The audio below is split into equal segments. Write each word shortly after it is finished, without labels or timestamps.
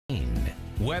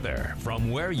Weather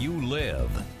from where you live.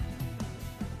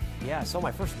 Yeah, I saw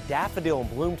my first daffodil in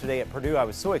bloom today at Purdue. I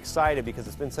was so excited because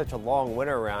it's been such a long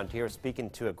winter around here, speaking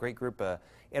to a great group of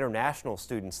international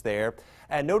students there.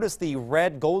 And notice the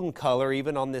red golden color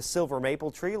even on this silver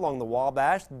maple tree along the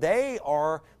Wabash. They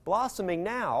are blossoming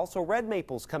now. Also red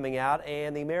maples coming out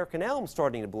and the American elm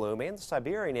starting to bloom and the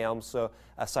Siberian elms. So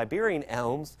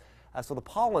the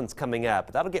pollen's coming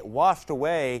up. That'll get washed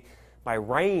away by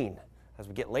rain as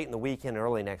we get late in the weekend,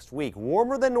 early next week.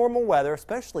 Warmer than normal weather,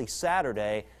 especially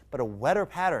Saturday, but a wetter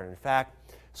pattern. In fact,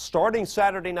 starting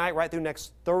Saturday night right through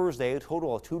next Thursday, a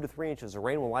total of 2 to 3 inches of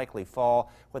rain will likely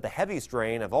fall, with the heaviest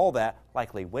rain of all that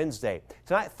likely Wednesday.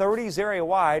 Tonight, 30s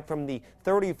area-wide from the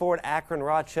 34 at Akron,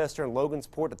 Rochester, and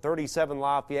Logansport to 37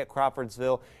 Lafayette,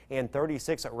 Crawfordsville, and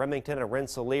 36 at Remington and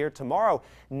Rensselaer. Tomorrow,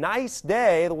 nice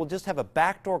day. We'll just have a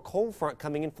backdoor cold front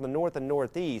coming in from the north and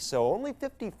northeast, so only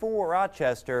 54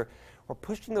 Rochester. We're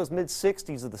pushing those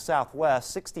mid-60s of the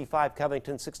southwest, 65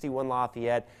 Covington, 61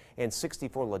 Lafayette, and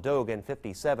 64 Ladoga, and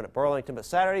 57 at Burlington. But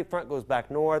Saturday, front goes back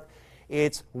north.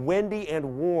 It's windy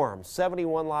and warm,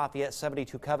 71 Lafayette,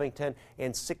 72 Covington,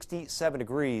 and 67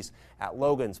 degrees at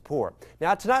Logansport.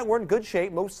 Now tonight we're in good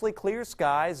shape, mostly clear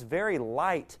skies, very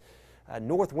light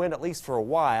north wind at least for a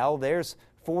while. There's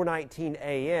 4:19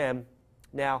 a.m.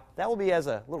 Now, that will be as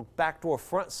a little backdoor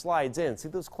front slides in. See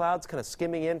those clouds kind of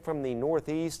skimming in from the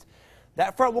northeast?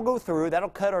 That front will go through. That'll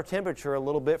cut our temperature a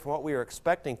little bit from what we were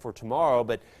expecting for tomorrow,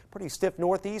 but pretty stiff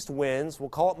northeast winds. We'll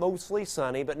call it mostly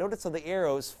sunny, but notice how the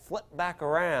arrows flip back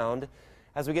around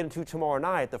as we get into tomorrow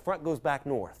night. The front goes back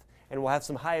north, and we'll have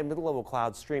some high and middle-level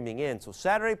clouds streaming in. So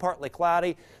Saturday, partly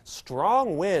cloudy,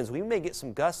 strong winds. We may get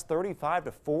some gusts 35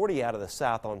 to 40 out of the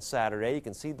south on Saturday. You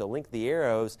can see the length of the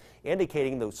arrows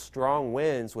indicating those strong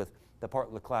winds with the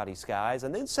partly cloudy skies.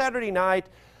 And then Saturday night,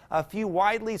 a few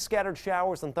widely scattered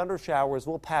showers and thunder showers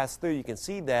will pass through. You can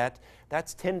see that.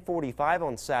 That's 10:45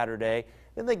 on Saturday.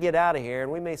 Then they get out of here,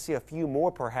 and we may see a few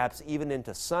more perhaps even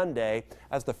into Sunday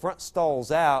as the front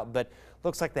stalls out. But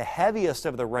looks like the heaviest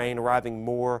of the rain arriving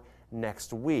more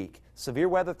next week. Severe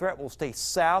weather threat will stay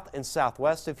south and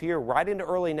southwest of here right into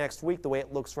early next week the way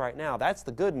it looks right now. That's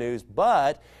the good news,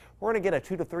 but we're going to get a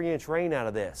 2 to 3 inch rain out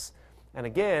of this. And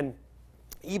again,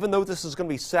 even though this is going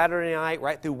to be Saturday night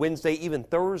right through Wednesday, even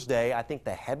Thursday, I think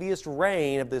the heaviest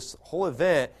rain of this whole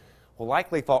event will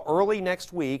likely fall early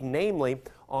next week, namely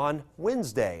on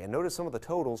Wednesday. And notice some of the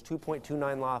totals,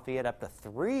 2.29 Lafayette up to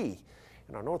 3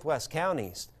 in our northwest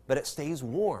counties, but it stays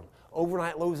warm.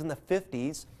 Overnight lows in the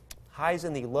 50s. Highs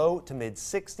in the low to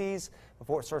mid-60s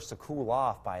before it starts to cool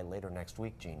off by later next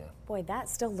week, Gina. Boy, that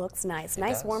still looks nice. It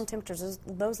nice does. Warm temperatures.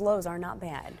 Those lows are not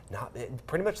bad.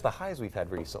 Pretty much the highs we've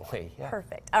had recently. Yeah.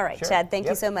 Perfect. All right, Sure. Chad, thank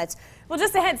you Yep. so much. Well,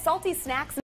 just ahead, salty snacks.